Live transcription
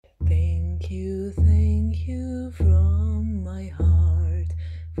thank you from my heart,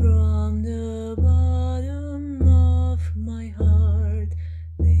 from the bottom of my heart.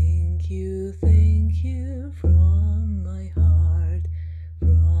 Thank you from my heart,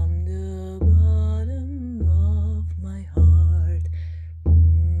 from the bottom of my heart.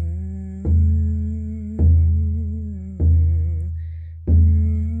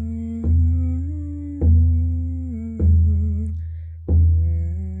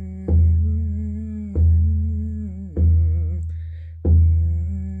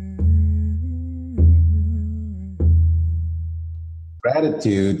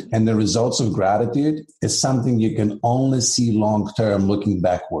 Gratitude and the results of gratitude is something you can only see long term looking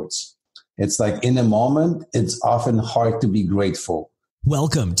backwards. It's like in a moment, it's often hard to be grateful.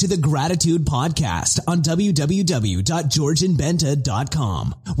 Welcome to the Gratitude Podcast on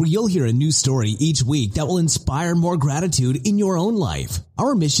www.georgianbenta.com, where you'll hear a new story each week that will inspire more gratitude in your own life.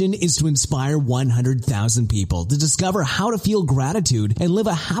 Our mission is to inspire 100,000 people to discover how to feel gratitude and live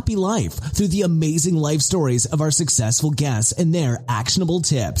a happy life through the amazing life stories of our successful guests and their actionable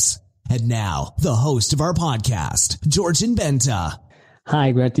tips. And now, the host of our podcast, Georgian Benta.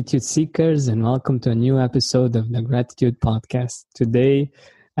 Hi, gratitude seekers, and welcome to a new episode of the Gratitude Podcast. Today,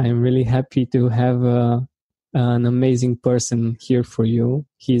 I'm really happy to have an amazing person here for you.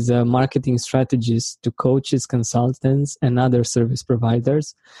 He's a marketing strategist to coaches, consultants, and other service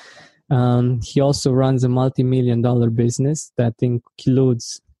providers. He also runs a multi-million-dollar business that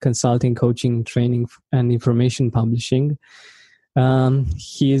includes consulting, coaching, training, and information publishing.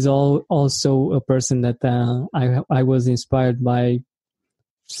 He is also a person that I was inspired by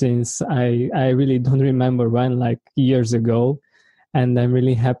since I really don't remember when, like years ago. And I'm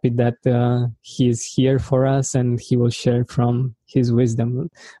really happy that he is here for us and he will share from his wisdom.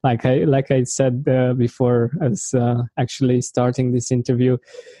 Like I said before, as actually starting this interview,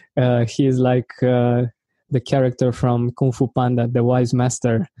 he is like the character from Kung Fu Panda, the wise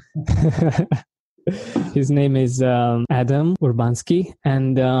master. His name is Adam Urbanski,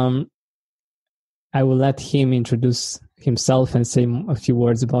 and I will let him introduce himself and say a few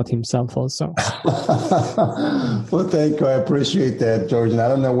words about himself also. Well, thank you. I appreciate that, George. And I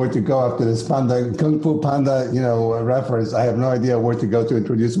don't know where to go after this Kung Fu Panda, reference. I have no idea where to go to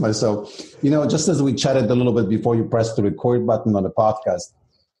introduce myself. Just as we chatted a little bit before you pressed the record button on the podcast,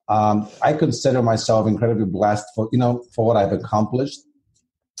 I consider myself incredibly blessed for what I've accomplished.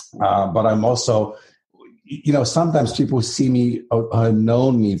 But I'm also, sometimes people see me or have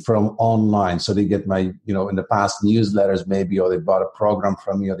known me from online. So they get my, in the past newsletters maybe, or they bought a program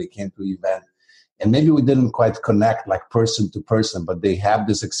from me, or they came to an event. And maybe we didn't quite connect like person to person, but they have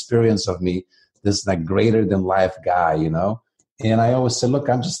this experience of me, this like greater than life guy, And I always say, look,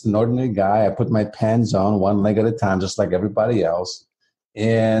 I'm just an ordinary guy. I put my pants on one leg at a time, just like everybody else.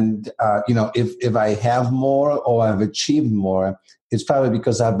 And, if I have more or I've achieved more, it's probably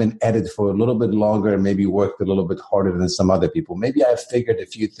because I've been at it for a little bit longer and maybe worked a little bit harder than some other people. Maybe I've figured a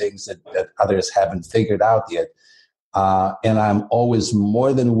few things that others haven't figured out yet. And I'm always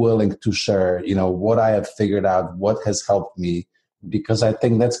more than willing to share, what I have figured out, what has helped me, because I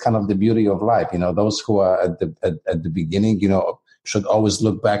think that's kind of the beauty of life. Those who are at the beginning, should always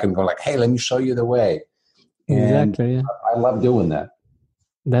look back and go like, hey, let me show you the way. And exactly. Yeah. I love doing that.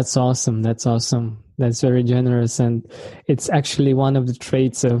 That's awesome. That's very generous. And it's actually one of the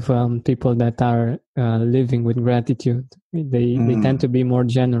traits of people that are living with gratitude. They tend to be more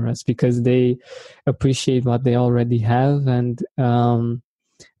generous because they appreciate what they already have. And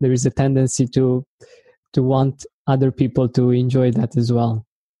there is a tendency to want other people to enjoy that as well.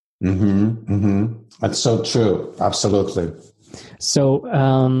 That's so true. Absolutely.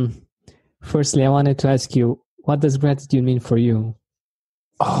 So firstly, I wanted to ask you, what does gratitude mean for you?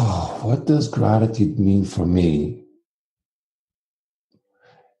 Oh, what does gratitude mean for me?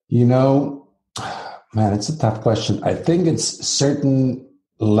 Man, it's a tough question. I think it's a certain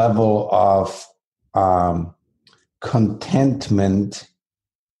level of contentment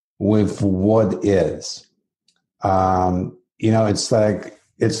with what is. It's like,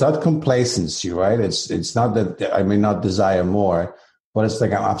 it's not complacency, right? It's not that I may not desire more, but it's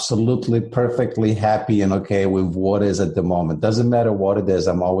like I'm absolutely perfectly happy and okay with what is at the moment. Doesn't matter what it is.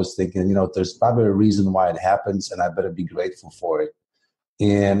 I'm always thinking, there's probably a reason why it happens, and I better be grateful for it.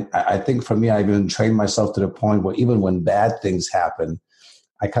 And I think for me, I've even trained myself to the point where even when bad things happen,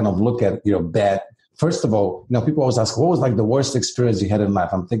 I kind of look at, bad. First of all, people always ask, what was like the worst experience you had in life?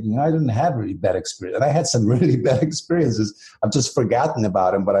 I'm thinking, I didn't have a really bad experience. And I had some really bad experiences. I've just forgotten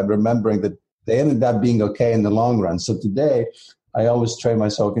about them, but I'm remembering that they ended up being okay in the long run. So today, I always train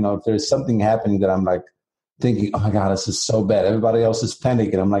myself, if there's something happening that I'm like thinking, oh my God, this is so bad. Everybody else is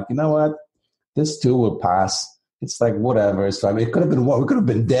panicking. I'm like, you know what? this too will pass. It's like, whatever. So, I mean, it could have been what? We could have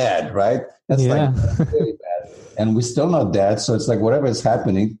been dead, right? That's Yeah. like really bad. And we're still not dead. So it's like, whatever is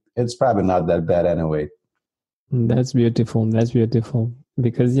happening, it's probably not that bad anyway. That's beautiful. That's beautiful.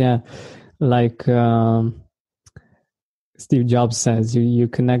 Because, yeah, like Steve Jobs says, you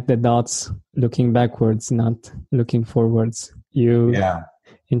connect the dots looking backwards, not looking forwards.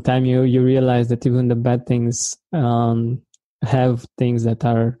 In time, you realize that even the bad things have things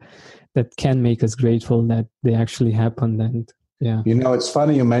that can make us grateful that they actually happened. And yeah, it's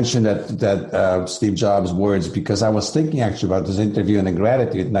funny you mentioned that Steve Jobs' words, because I was thinking actually about this interview and the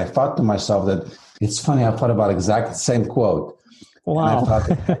gratitude, and I thought to myself that it's funny. I thought about exactly the same quote. Wow. And I thought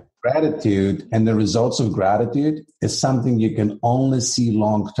that gratitude and the results of gratitude is something you can only see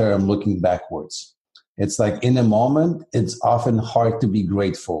long term looking backwards. It's like in a moment, it's often hard to be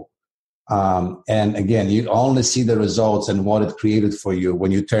grateful. And again, you only see the results and what it created for you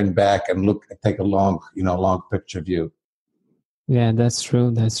when you turn back and take a long picture view. Yeah, that's true.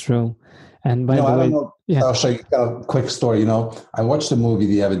 That's true. And by the I way, don't know. yeah. I'll show you a quick story. I watched a movie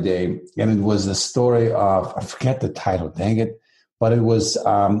the other day, and it was the story of, I forget the title, dang it, but it was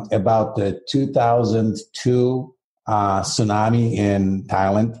about the 2002 tsunami in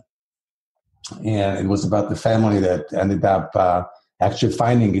Thailand. And it was about the family that ended up actually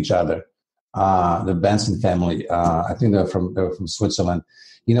finding each other, the Benson family. I think they were from Switzerland.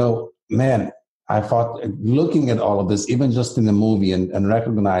 Man, I thought, looking at all of this, even just in the movie, and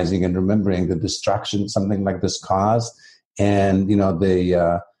recognizing and remembering the destruction something like this caused, and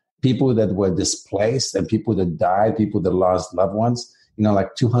the people that were displaced and people that died, people that lost loved ones,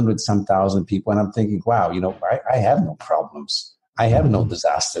 like 200-some thousand people. And I'm thinking, wow, I have no problems. I have no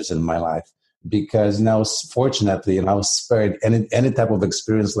disasters in my life, because now, fortunately, I was spared any type of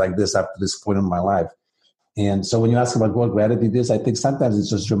experience like this up to this point in my life. And so when you ask about what gratitude is, I think sometimes it's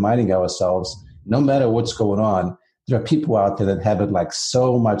just reminding ourselves, no matter what's going on, there are people out there that have it like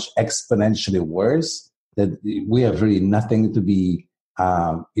so much exponentially worse that we have really nothing to be,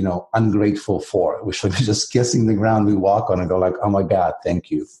 ungrateful for. We should be just kissing the ground we walk on and go like, oh my God, thank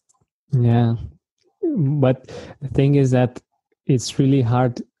you. Yeah. But the thing is that it's really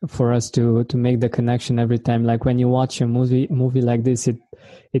hard for us to make the connection every time. Like when you watch a movie like this, it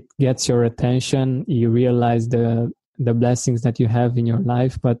gets your attention. You realize the blessings that you have in your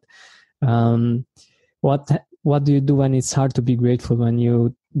life. But what do you do when it's hard to be grateful, when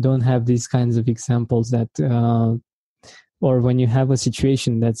you don't have these kinds of examples that, or when you have a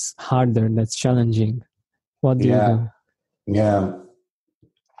situation that's harder, that's challenging? What do you do?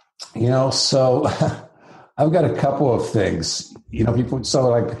 Yeah. So I've got a couple of things, people. So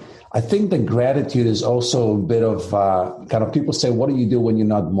like, I think that gratitude is also a bit of kind of, people say, what do you do when you're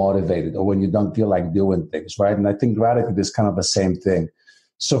not motivated or when you don't feel like doing things, right? And I think gratitude is kind of the same thing.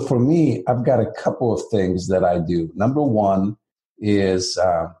 So for me, I've got a couple of things that I do. Number one is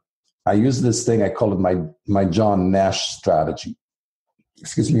I use this thing, I call it my John Nash strategy.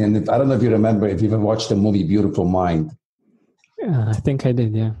 Excuse me. And I don't know if you remember, if you've ever watched the movie Beautiful Mind. I think I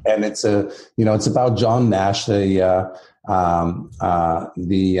did, yeah. And it's it's about John Nash, the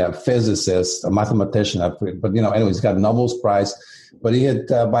physicist, a mathematician. But anyway, he's got a Nobel Prize. But he had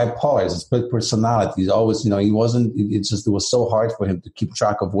bipolar, split personality. He's always, he wasn't. It was so hard for him to keep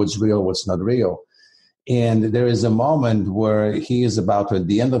track of what's real, what's not real. And there is a moment where he is towards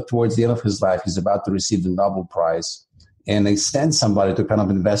the end of his life, he's about to receive the Nobel Prize. And they send somebody to kind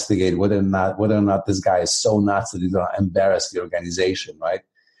of investigate whether or not this guy is so nuts that he's going to embarrass the organization, right?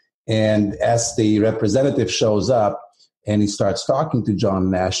 And as the representative shows up and he starts talking to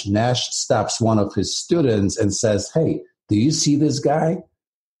John Nash, Nash stops one of his students and says, "Hey, do you see this guy?"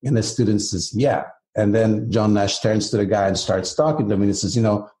 And the student says, "Yeah." And then John Nash turns to the guy and starts talking to him, and he says,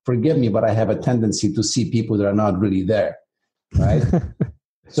 "Forgive me, but I have a tendency to see people that are not really there," right?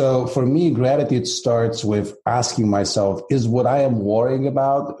 So for me, gratitude starts with asking myself, is what I am worrying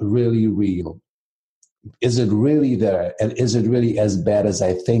about really real? Is it really there? And is it really as bad as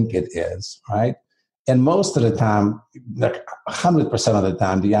I think it is, right? And most of the time, like 100% of the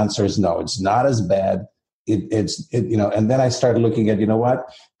time, the answer is no, it's not as bad. And then I started looking at, what,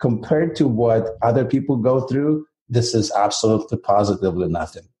 compared to what other people go through, this is absolutely positively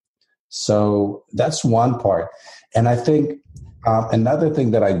nothing. So that's one part. And I think another thing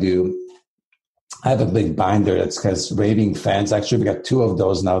that I do, I have a big binder that has raving fans. Actually, we got 2 of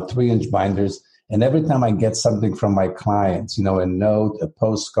those now, 3-inch binders. And every time I get something from my clients, a note, a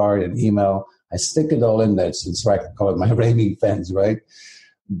postcard, an email, I stick it all in there. So I can call it my raving fans, right?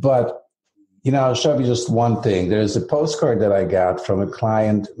 But, I'll show you just one thing. There's a postcard that I got from a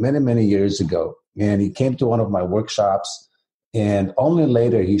client many, many years ago. And he came to one of my workshops. And only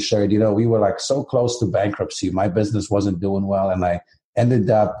later he shared, we were like so close to bankruptcy. My business wasn't doing well. And I ended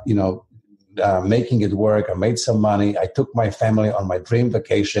up, making it work. I made some money. I took my family on my dream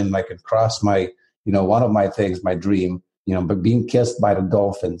vacation. I could cross my, one of my things, my dream, but being kissed by the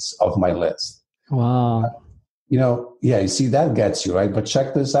dolphins off my list. Wow. You see, that gets you, right? But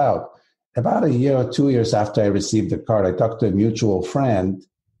check this out. About a year or 2 years after I received the card, I talked to a mutual friend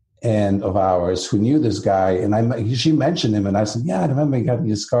and of ours who knew this guy. And she mentioned him. And I said, yeah, I remember he got me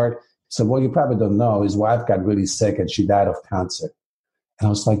this card. So, well, you probably don't know. His wife got really sick and she died of cancer. And I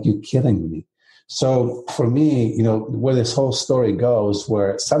was like, you're kidding me. So for me, where this whole story goes,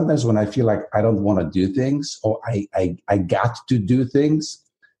 where sometimes when I feel like I don't want to do things or I got to do things,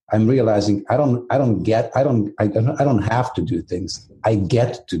 I'm realizing I don't have to do things. I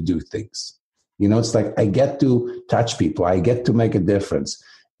get to do things. It's like I get to touch people. I get to make a difference.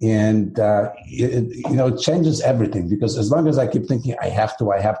 And, it changes everything, because as long as I keep thinking I have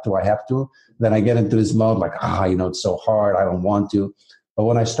to, then I get into this mode like, it's so hard. I don't want to. But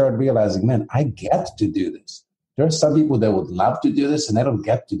when I start realizing, man, I get to do this. There are some people that would love to do this and they don't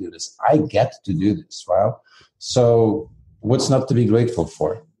get to do this. I get to do this. Wow. So what's not to be grateful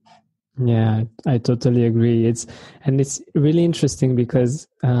for? Yeah, I totally agree. It's really interesting because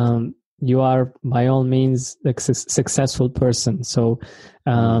you are by all means a successful person. So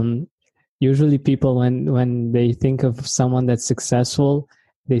usually people, when they think of someone that's successful,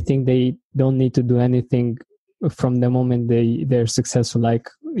 they think they don't need to do anything from the moment they're successful. Like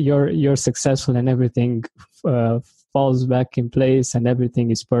you're successful and everything falls back in place and everything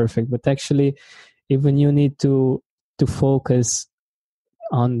is perfect. But actually, even you need to focus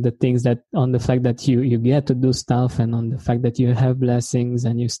on the things on the fact that you get to do stuff, and on the fact that you have blessings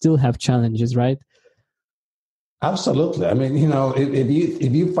and you still have challenges, right? Absolutely. I mean,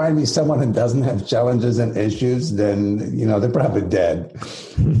 if you find me someone that doesn't have challenges and issues, then, they're probably dead,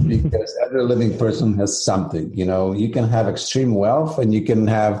 because every living person has something. You can have extreme wealth and you can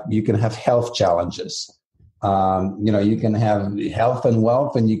have health challenges. You can have health and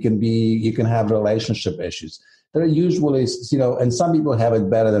wealth, and you can have relationship issues. There are usually, and some people have it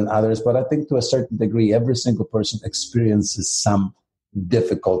better than others, but I think to a certain degree, every single person experiences some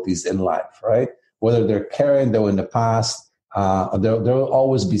difficulties in life, right? Whether they're current or in the past, there will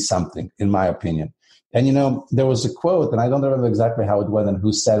always be something, in my opinion. And, there was a quote, and I don't remember exactly how it went and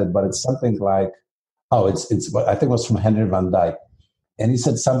who said it, but it's something like, I think it was from Henry Van Dyke. And he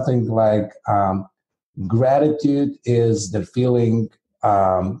said something like, gratitude is the feeling,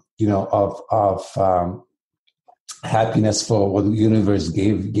 of happiness for what the universe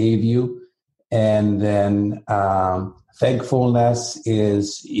gave you. And then, thankfulness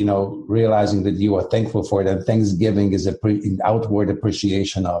is, realizing that you are thankful for it, and thanksgiving is an outward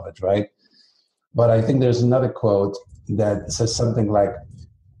appreciation of it, right? But I think there's another quote that says something like,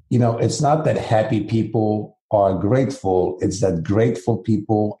 it's not that happy people are grateful, it's that grateful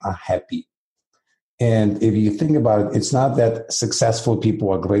people are happy. And if you think about it, it's not that successful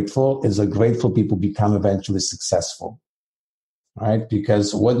people are grateful, it's that grateful people become eventually successful, right?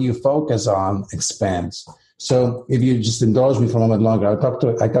 Because what you focus on expands. So if you just indulge me for a moment longer, I talked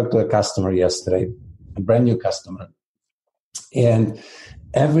to a customer yesterday, a brand new customer. And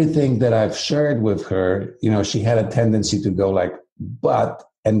everything that I've shared with her, she had a tendency to go like,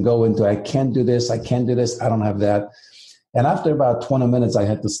 and go into, I can't do this, I don't have that. And after about 20 minutes, I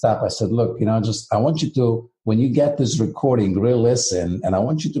had to stop. I said, look, I want you to, when you get this recording, really listen, and I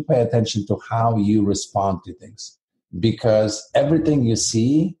want you to pay attention to how you respond to things. Because everything you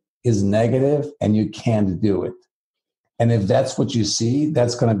see is negative and you can't do it. And if that's what you see,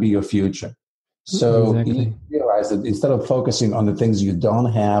 that's going to be your future. So exactly. You realize that instead of focusing on the things you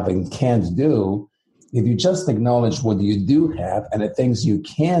don't have and can't do, if you just acknowledge what you do have and the things you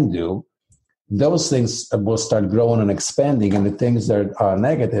can do, those things will start growing and expanding, and the things that are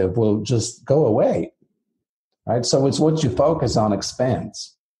negative will just go away. Right? So it's what you focus on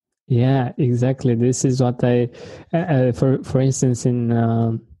expands. Yeah, exactly. This is what for instance, in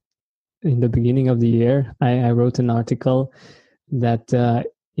the beginning of the year, I wrote an article that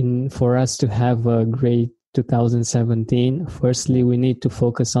for us to have a great 2017, firstly, we need to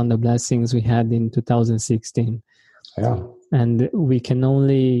focus on the blessings we had in 2016. Yeah. And we can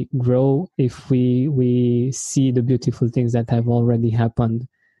only grow if we see the beautiful things that have already happened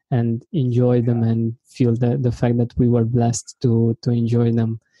and enjoy them and feel the fact that we were blessed to enjoy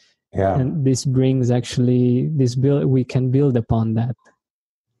them. Yeah. And this brings we can build upon that.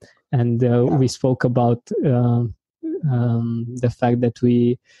 And we spoke about the fact that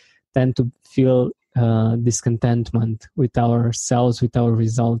we tend to feel discontentment with ourselves, with our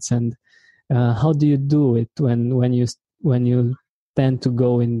results. And how do you do it when you when you tend to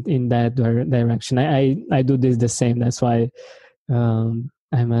go in that direction? I do this the same. That's why I'm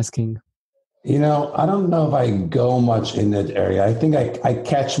asking. I don't know if I go much in that area. I think I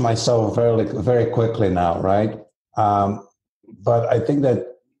catch myself very quickly now, right? But I think that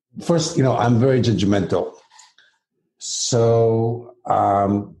first, I'm very judgmental. So,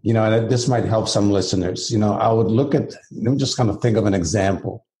 and this might help some listeners. I would let me just kind of think of an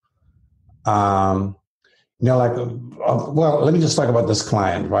example. Let me just talk about this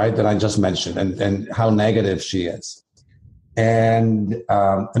client, right, that I just mentioned and how negative she is. And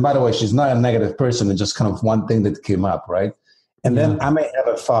by the way, she's not a negative person. It's just kind of one thing that came up, right? And then I may have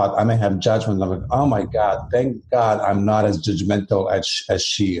a thought, I may have judgment. I'm like, oh my God, thank God I'm not as judgmental as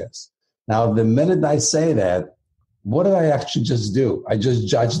she is. Now, the minute I say that, what did I actually just do? I just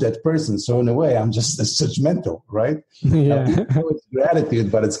judged that person. So in a way, I'm just as judgmental, right? Yeah. Now, it's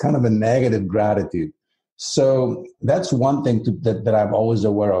gratitude, but it's kind of a negative gratitude. So that's one thing that I'm always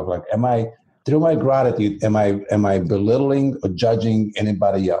aware of. Like, through my gratitude, am I belittling or judging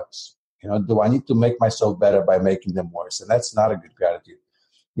anybody else? Do I need to make myself better by making them worse? And that's not a good gratitude.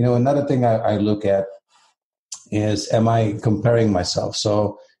 Another thing I look at is, am I comparing myself?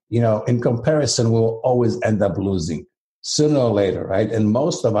 So, in comparison, we'll always end up losing sooner or later, right? And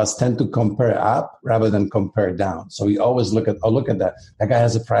most of us tend to compare up rather than compare down. So we always look at that. That guy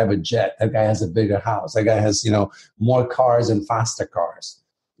has a private jet. That guy has a bigger house. That guy has, more cars and faster cars.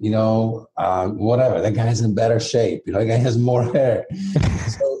 Whatever. That guy's in better shape. That guy has more hair.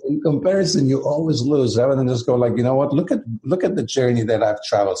 So in comparison, you always lose rather than just go like, you know what, look at the journey that I've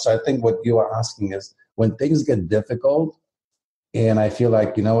traveled. So I think what you are asking is, when things get difficult and I feel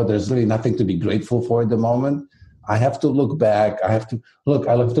like, there's really nothing to be grateful for at the moment, I have to look back. I have to look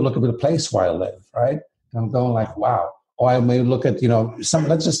at the place where I live, right? And I'm going like, wow. Or I may look at,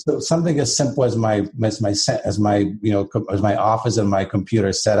 something as simple as my office and my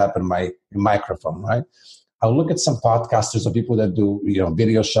computer setup and my microphone, right? I'll look at some podcasters or people that do,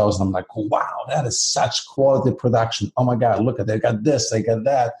 video shows, and I'm like, wow, that is such quality production. Oh my God, look at, they got this, they got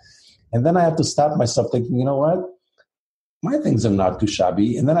that. And then I have to stop myself thinking, you know what? My things are not too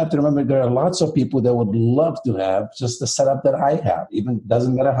shabby. And then I have to remember there are lots of people that would love to have just the setup that I have. Even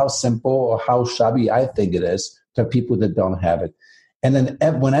doesn't matter how simple or how shabby I think it is, to people that don't have it. And then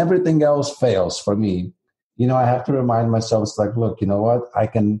when everything else fails for me, I have to remind myself, it's like, look, you know what? I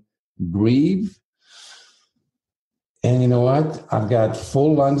can breathe. And you know what? I've got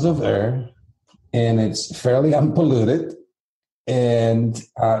full lungs of air and it's fairly unpolluted. And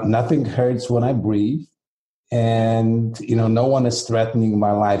nothing hurts when I breathe. And, no one is threatening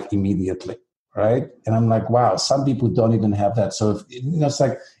my life immediately, right? And I'm like, wow, some people don't even have that. So, it's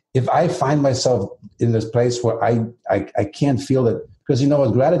like, if I find myself in this place where I can't feel it, because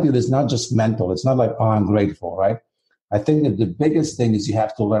gratitude is not just mental. It's not like, oh, I'm grateful, right? I think that the biggest thing is you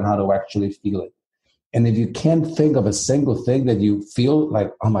have to learn how to actually feel it. And if you can't think of a single thing that you feel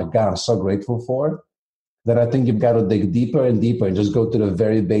like, oh my God, I'm so grateful for, then I think you've got to dig deeper and deeper and just go to the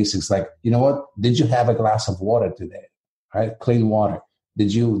very basics. Like, you know what? Did you have a glass of water today? Right? Clean water.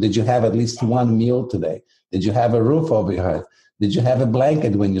 Did you have at least one meal today? Did you have a roof over your head? Did you have a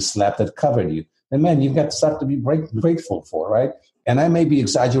blanket when you slept that covered you? And man, you've got stuff to be grateful for, right? And I may be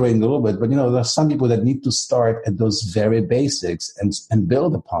exaggerating a little bit, but there's some people that need to start at those very basics and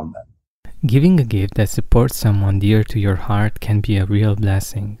build upon them. Giving a gift that supports someone dear to your heart can be a real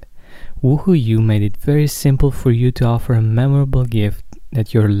blessing. Woohoo You made it very simple for you to offer a memorable gift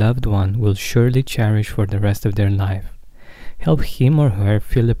that your loved one will surely cherish for the rest of their life. Help him or her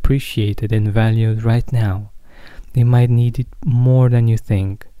feel appreciated and valued right now. They might need it more than you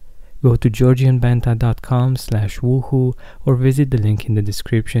think. Go to georgianbenta.com/woohoo or visit the link in the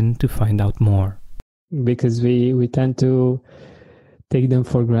description to find out more. Because we tend to take them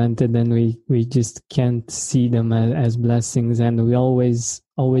for granted and we just can't see them as blessings, and we always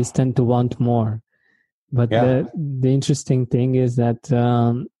tend to want more. But the interesting thing is that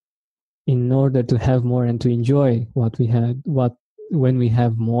in order to have more and to enjoy what we had, when we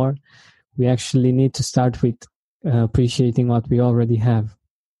have more, we actually need to start with appreciating what we already have,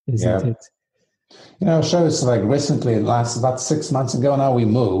 isn't it? So it's like recently, about 6 months ago now, we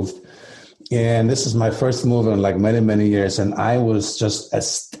moved. And this is my first move in like many, many years. And I was just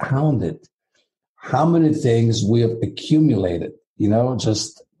astounded how many things we have accumulated,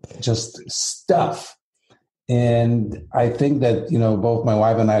 just stuff. And I think that, both my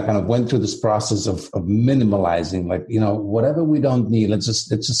wife and I kind of went through this process of minimalizing, like, whatever we don't need, let's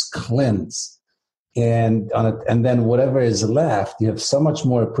just cleanse. And then whatever is left, you have so much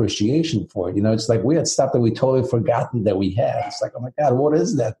more appreciation for it. It's like we had stuff that we totally forgotten that we had. It's like, oh my God, what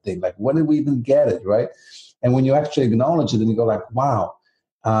is that thing? Like, when did we even get it, right? And when you actually acknowledge it, then you go like, wow.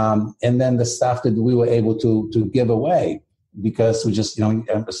 And then the stuff that we were able to give away, because we just,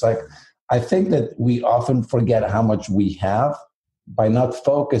 it's like, I think that we often forget how much we have by not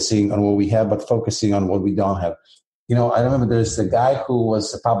focusing on what we have, but focusing on what we don't have. I remember there's a guy who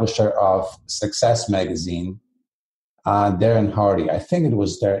was a publisher of Success magazine, Darren Hardy. I think it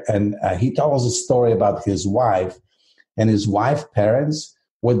was there. And he tells a story about his wife and his wife's parents.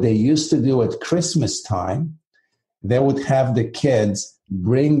 What they used to do at Christmas time, they would have the kids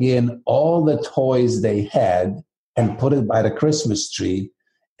bring in all the toys they had and put it by the Christmas tree.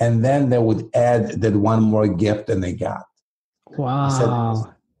 And then they would add that one more gift than they got.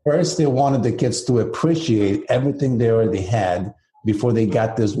 Wow. First, they wanted the kids to appreciate everything they already had before they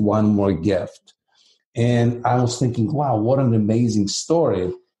got this one more gift. And I was thinking, wow, what an amazing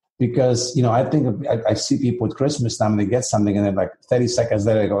story. Because, I think I see people at Christmas time and they get something and then like 30 seconds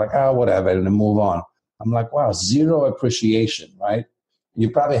later, they go like, oh, whatever, and then move on. I'm like, wow, zero appreciation, right?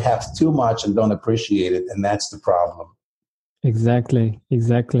 You probably have too much and don't appreciate it. And that's the problem. Exactly.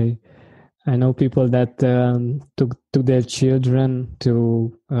 I know people that took their children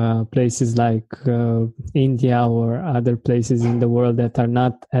to places like India or other places in the world that are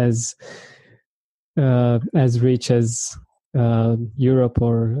not as rich as Europe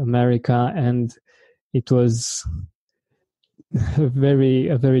or America, and it was a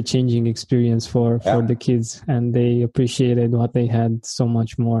very changing experience for the kids, and they appreciated what they had so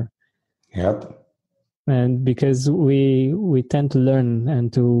much more. Yep. And because we tend to learn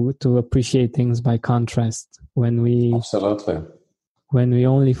and to appreciate things by contrast when we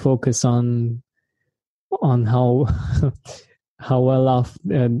only focus on how how well off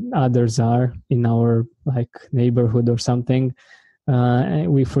others are in our like neighborhood or something,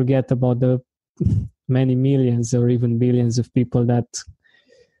 we forget about the many millions or even billions of people that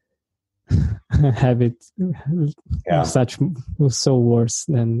have it so worse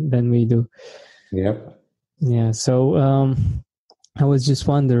than we do. Yep. Yeah. So I was just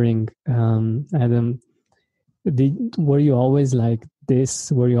wondering, Adam, were you always like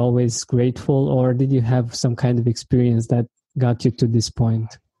this? Were you always grateful, or did you have some kind of experience that got you to this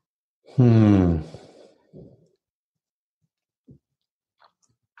point? You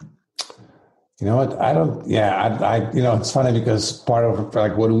know what? I don't. Yeah, I. It's funny because part of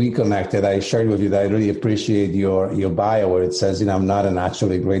like when we connected, I shared with you that I really appreciate your bio where it says, I'm not a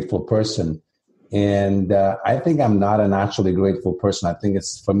naturally grateful person, and I think I'm not a naturally grateful person. I think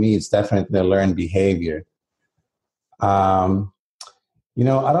for me, it's definitely a learned behavior. I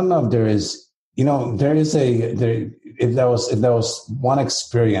don't know if there is. If there was one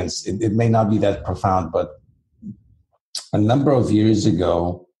experience, it may not be that profound, but a number of years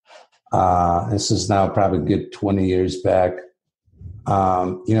ago. This is now probably a good 20 years back.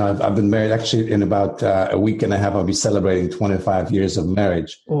 I've been married actually in about a week and a half. I'll be celebrating 25 years of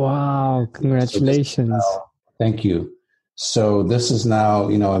marriage. Wow. Congratulations. Thank you. So this is now,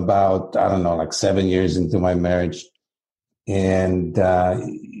 about, I don't know, like 7 years into my marriage. And,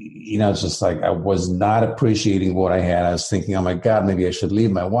 it's just like I was not appreciating what I had. I was thinking, oh my God, maybe I should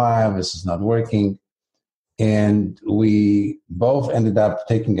leave my wife. This is not working. And we both ended up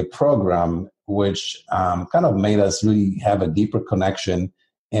taking a program which kind of made us really have a deeper connection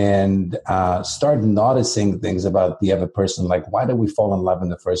and start noticing things about the other person, like why did we fall in love in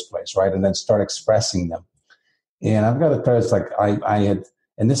the first place, right? And then start expressing them. And I've got to tell you, it's like I had,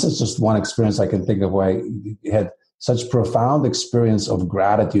 and this is just one experience I can think of where I had such profound experience of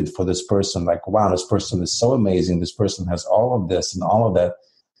gratitude for this person. Like, wow, this person is so amazing. This person has all of this and all of that.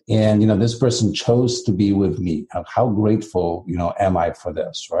 And, this person chose to be with me. How grateful, am I for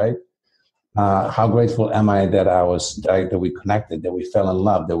this, right? How grateful am I that we connected, that we fell in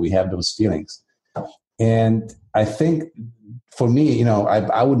love, that we have those feelings. And I think for me,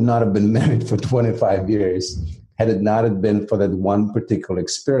 I would not have been married for 25 years had it not have been for that one particular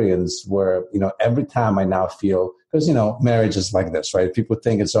experience where, every time I now feel, because, marriage is like this, right? People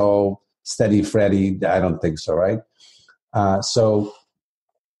think it's all steady, Freddy. I don't think so, right?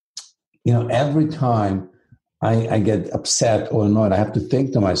 Every time I get upset or annoyed, I have to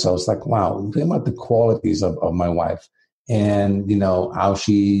think to myself, it's like, wow, think about the qualities of my wife and, how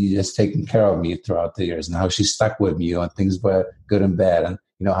she has taken care of me throughout the years and how she stuck with me on things were good and bad and,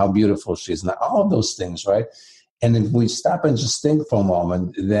 how beautiful she is and all of those things, right? And if we stop and just think for a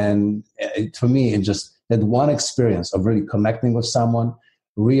moment, then for me, it just that one experience of really connecting with someone,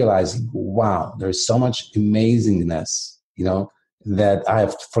 realizing, wow, there's so much amazingness, that I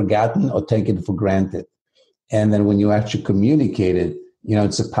have forgotten or taken for granted. And then when you actually communicate it,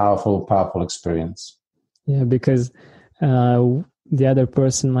 it's a powerful, powerful experience. Yeah, because the other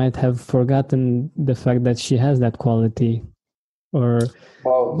person might have forgotten the fact that she has that quality, or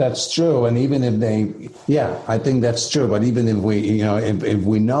Well, that's true. And even if they, yeah, I think that's true. But even if we, if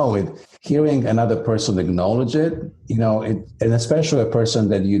we know it, hearing another person acknowledge it, and especially a person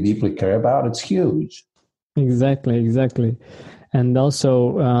that you deeply care about, it's huge. exactly. And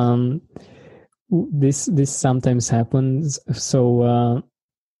also, this sometimes happens. So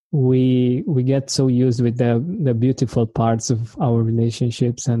we get so used with the beautiful parts of our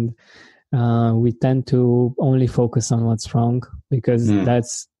relationships, and we tend to only focus on what's wrong, because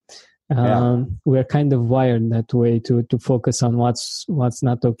that's we're kind of wired that way to focus on what's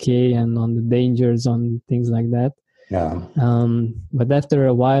not okay, and on the dangers, on things like that. Yeah. But after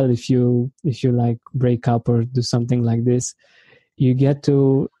a while, if you like break up or do something like this, you get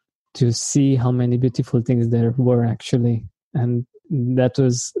to see how many beautiful things there were actually. And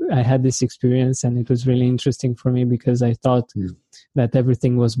I had this experience, and it was really interesting for me, because I thought that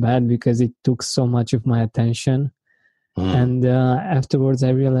everything was bad because it took so much of my attention. And afterwards I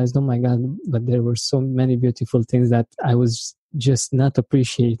realized, oh my God, but there were so many beautiful things that I was just not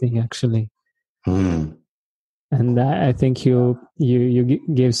appreciating actually. And I think you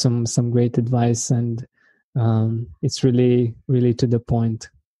gave some great advice, and it's really, really to the point.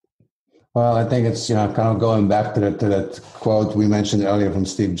 Well, I think it's, kind of going back to that quote we mentioned earlier from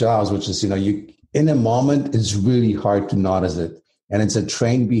Steve Jobs, which is, you in a moment, it's really hard to notice it. And it's a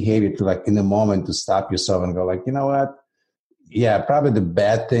trained behavior to, like, in a moment, to stop yourself and go, like, you know what? Yeah, probably the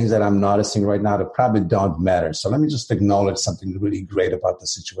bad things that I'm noticing right now, that probably don't matter. So let me just acknowledge something really great about the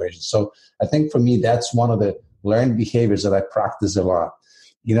situation. So I think for me, that's one of the learned behaviors that I practice a lot,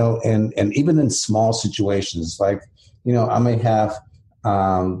 and even in small situations, like, I may have,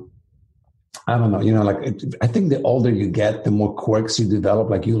 I don't know, like, I think the older you get, the more quirks you develop.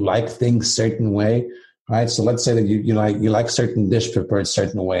 Like, you like things certain way, right? So let's say that you like certain dish prepared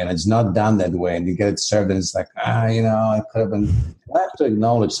certain way, and it's not done that way, and you get it served, and it's like, I could have been. I have to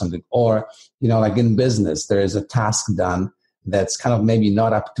acknowledge something. Or, like in business, there is a task done that's kind of maybe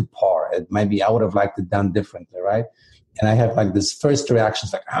not up to par. It might be, I would have liked it done differently, right? And I have like this first reaction,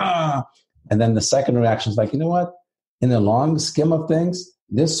 is like, and then the second reaction is like, you know what? In the long scheme of things,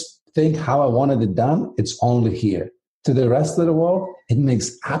 this thing, how I wanted it done, it's only here. To the rest of the world, it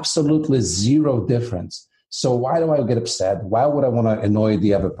makes absolutely zero difference. So why do I get upset? Why would I want to annoy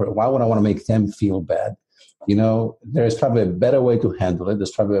the other person? Why would I want to make them feel bad? There's probably a better way to handle it.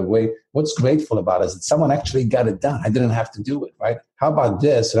 There's probably a way. What's grateful about it is that someone actually got it done. I didn't have to do it, right? How about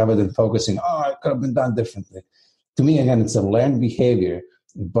this, rather than focusing, it could have been done differently? To me, again, it's a learned behavior,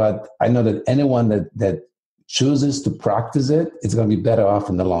 but I know that anyone that chooses to practice it, it's going to be better off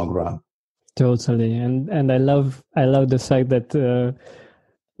in the long run. Totally. And I love the fact that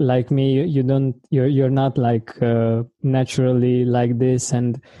like me, you're not like naturally like this.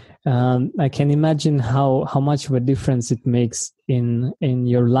 And I can imagine how much of a difference it makes in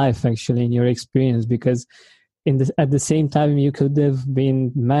your life, actually, in your experience, because at the same time you could have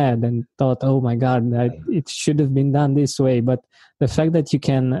been mad and thought, oh my God, it should have been done this way. But the fact that you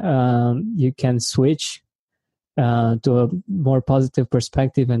can switch to a more positive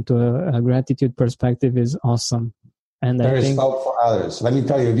perspective and to a gratitude perspective is awesome. And there is hope for others. Let me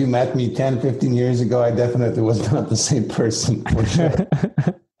tell you, if you met me 10, 15 years ago, I definitely was not the same person. For sure.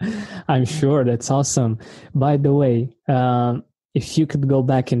 I'm sure. That's awesome. By the way, if you could go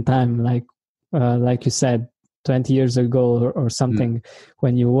back in time, like you said, 20 years ago or something,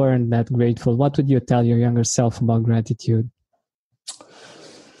 when you weren't that grateful, what would you tell your younger self about gratitude?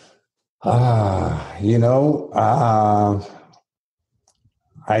 I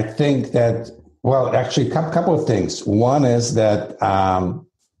think that, well, actually, a couple of things. One is that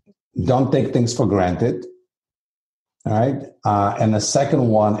don't take things for granted. All right. And the second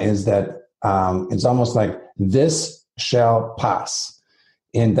one is that it's almost like this shall pass.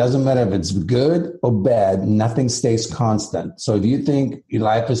 And it doesn't matter if it's good or bad, nothing stays constant. So if you think your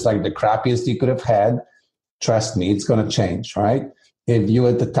life is like the crappiest you could have had, trust me, it's going to change, right? If you're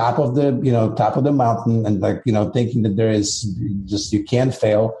at the top of the mountain and thinking that there is just, you can't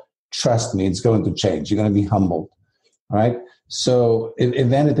fail, trust me, it's going to change. You're going to be humbled, right? So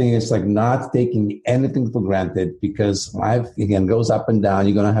if anything, it's like not taking anything for granted, because life, again, goes up and down.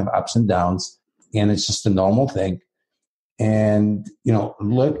 You're going to have ups and downs, and it's just a normal thing. And,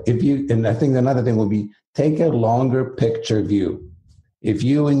 look, and I think another thing will be, take a longer picture view. If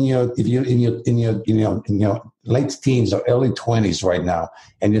you in your late teens or early 20s right now,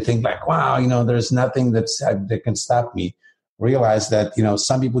 and you think like, wow, there's nothing that can stop me, realize that,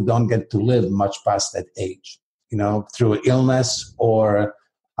 some people don't get to live much past that age, through illness or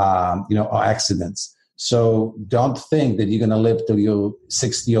accidents. So don't think that you're going to live till you're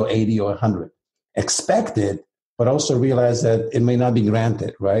 60 or 80 or 100. Expect it, but also realize that it may not be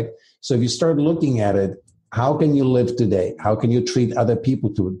granted, right? So if you start looking at it, how can you live today? How can you treat other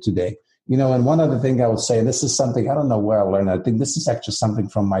people today? And one other thing I would say, and this is something, I don't know where I learned, I think this is actually something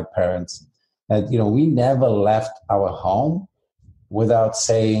from my parents, that, we never left our home without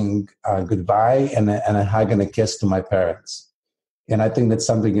saying goodbye and a hug and a kiss to my parents. And I think that's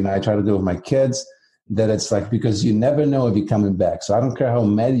something, I try to do with my kids, that it's like, because you never know if you're coming back. So I don't care how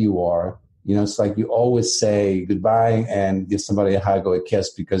mad you are, it's like you always say goodbye and give somebody a hug or a kiss,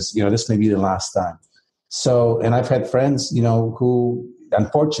 because, this may be the last time. So, and I've had friends, who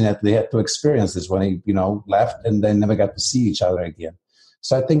unfortunately had to experience this when they, left and they never got to see each other again.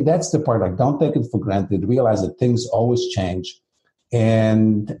 So I think that's the part, like, don't take it for granted. Realize that things always change,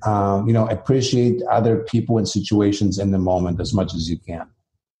 and, appreciate other people and situations in the moment as much as you can.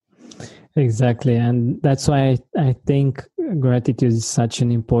 Exactly. And that's why I think gratitude is such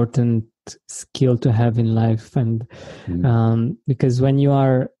an important skill to have in life. And because when you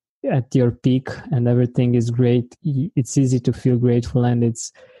are at your peak and everything is great, it's easy to feel grateful, and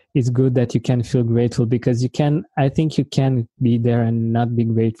it's good that you can feel grateful, because I think you can be there and not be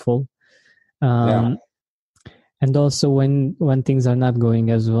grateful. And also when things are not going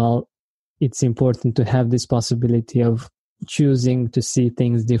as well, it's important to have this possibility of choosing to see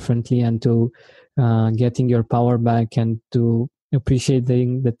things differently, and to getting your power back, and to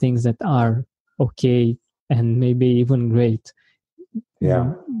appreciating the things that are okay and maybe even great.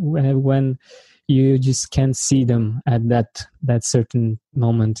 Yeah. When you just can't see them at that certain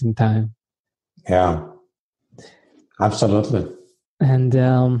moment in time. Yeah, absolutely. And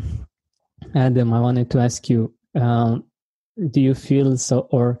Adam, I wanted to ask you, do you feel so,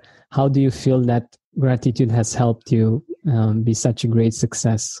 or how do you feel that gratitude has helped you be such a great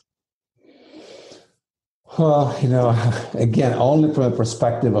success? Well, again, only from a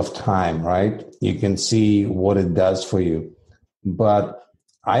perspective of time, right? You can see what it does for you. But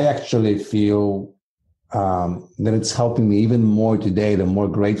I actually feel that it's helping me even more today. The more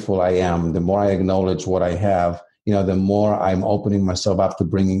grateful I am, the more I acknowledge what I have, the more I'm opening myself up to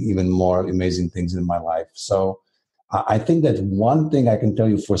bringing even more amazing things in my life. So I think that one thing I can tell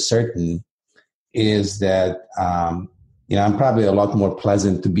you for certain is that, I'm probably a lot more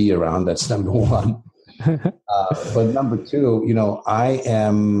pleasant to be around. That's number one. But number two, I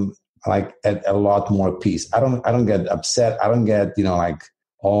am like at a lot more peace. I don't get upset. I don't get,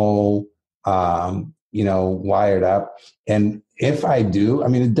 all, wired up. And if I do,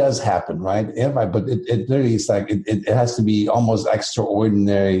 it does happen, right? But it literally is like, it has to be almost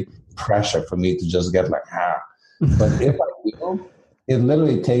extraordinary pressure for me to just get like, But if I do, it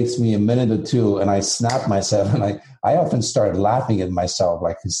literally takes me a minute or two, and I snap myself, and I often start laughing at myself,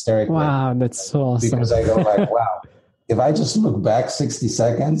 like hysterically. Wow, that's so awesome. Because I go like, wow, if I just look back 60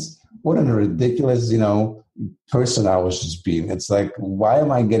 seconds, what a ridiculous, person I was just being. It's like, why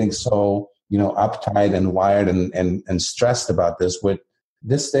am I getting so, uptight and wired and stressed about this? With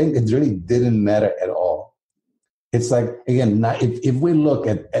this thing, it really didn't matter at all. It's like, again, if we look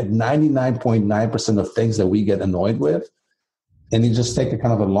at 99.9% of things that we get annoyed with, and you just take a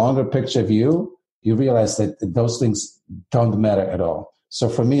kind of a longer picture view, you realize that those things don't matter at all. So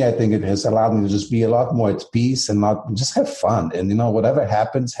for me, I think it has allowed me to just be a lot more at peace and not just have fun. And, whatever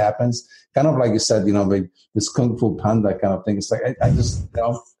happens. Kind of like you said, like this Kung Fu Panda kind of thing. It's like, I just,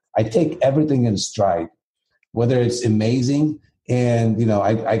 I take everything in stride, whether it's amazing. And,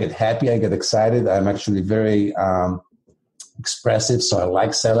 I get happy, I get excited. I'm actually very expressive, so I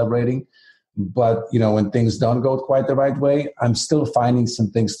like celebrating. But, when things don't go quite the right way, I'm still finding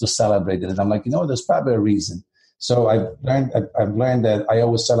some things to celebrate. And I'm like, there's probably a reason. So I've learned that I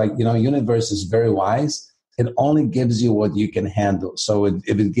always say, like, universe is very wise. It only gives you what you can handle. So if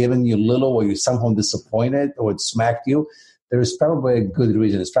it's given you little, or you're somehow disappointed, or it smacked you, there is probably a good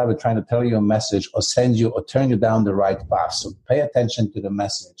reason. It's probably trying to tell you a message, or send you, or turn you down the right path. So pay attention to the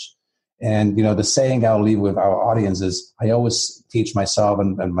message. And, the saying I'll leave with our audience is, I always teach myself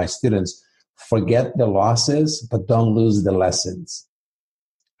and my students, forget the losses, but don't lose the lessons.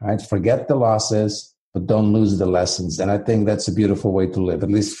 All right? Forget the losses, but don't lose the lessons. And I think that's a beautiful way to live, at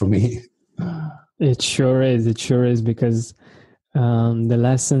least for me. It sure is. It sure is, because the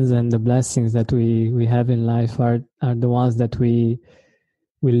lessons and the blessings that we have in life are the ones that we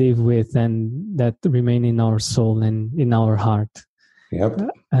live with, and that remain in our soul and in our heart. Yep.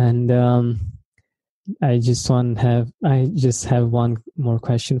 And I just have one more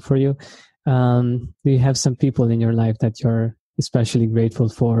question for you. Do you have some people in your life that you're especially grateful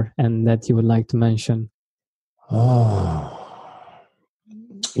for and that you would like to mention? Oh,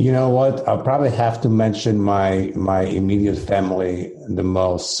 You know what? I'll probably have to mention my immediate family the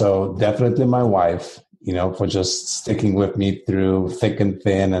most. So definitely my wife, for just sticking with me through thick and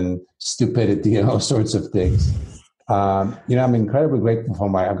thin and stupidity and all sorts of things. I'm incredibly grateful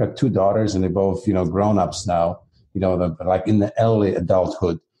for I've got two daughters and they're both, grown-ups now, they're like in the early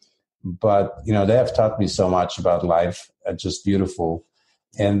adulthood. But, they have taught me so much about life, just beautiful.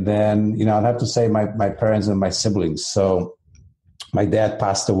 And then, I'd have to say my parents and my siblings. So my dad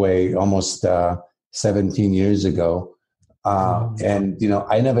passed away almost 17 years ago. And,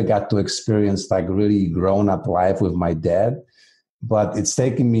 I never got to experience like really grown up life with my dad. But it's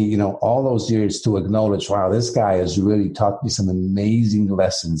taken me, all those years to acknowledge, wow, this guy has really taught me some amazing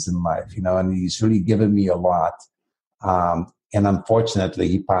lessons in life, and he's really given me a lot. And unfortunately,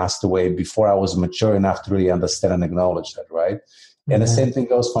 he passed away before I was mature enough to really understand and acknowledge that, right? Mm-hmm. And the same thing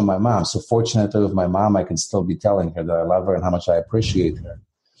goes for my mom. So fortunately with my mom, I can still be telling her that I love her and how much I appreciate her.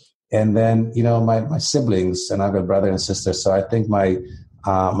 And then, my siblings, and I've got brother and sister. So I think my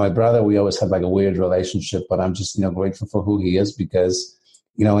brother, we always had like a weird relationship, but I'm just, grateful for who he is because,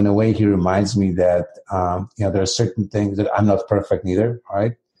 in a way he reminds me that, there are certain things that I'm not perfect neither.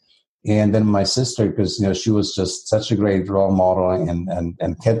 Right. And then my sister, because, she was just such a great role model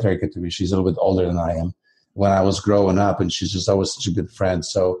and caretaker to me. She's a little bit older than I am when I was growing up, and she's just always such a good friend.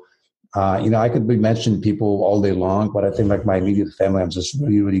 So, I could be mentioning people all day long, but I think like my immediate family, I'm just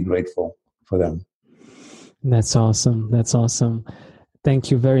really, really grateful for them. That's awesome. That's awesome. Thank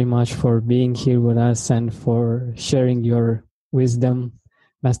you very much for being here with us and for sharing your wisdom,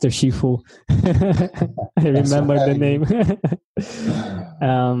 Master Shifu. I remember the name.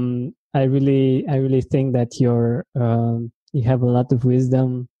 I really think that you have a lot of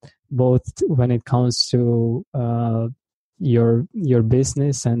wisdom, both when it comes to your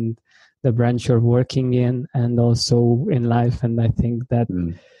business and the branch you're working in, and also in life. And I think that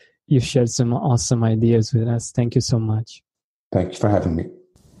you shared some awesome ideas with us. Thank you so much. Thank you for having me.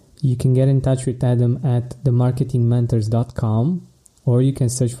 You can get in touch with Adam at themarketingmentors.com, or you can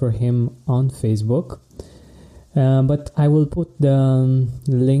search for him on Facebook. But I will put the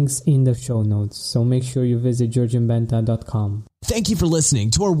links in the show notes, so make sure you visit georgianbenta.com. Thank you for listening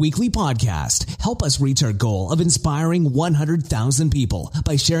to our weekly podcast. Help us reach our goal of inspiring 100,000 people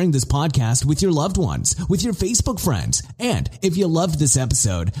by sharing this podcast with your loved ones, with your Facebook friends. And if you loved this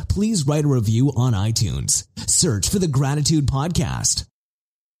episode, please write a review on iTunes. Search for the Gratitude Podcast.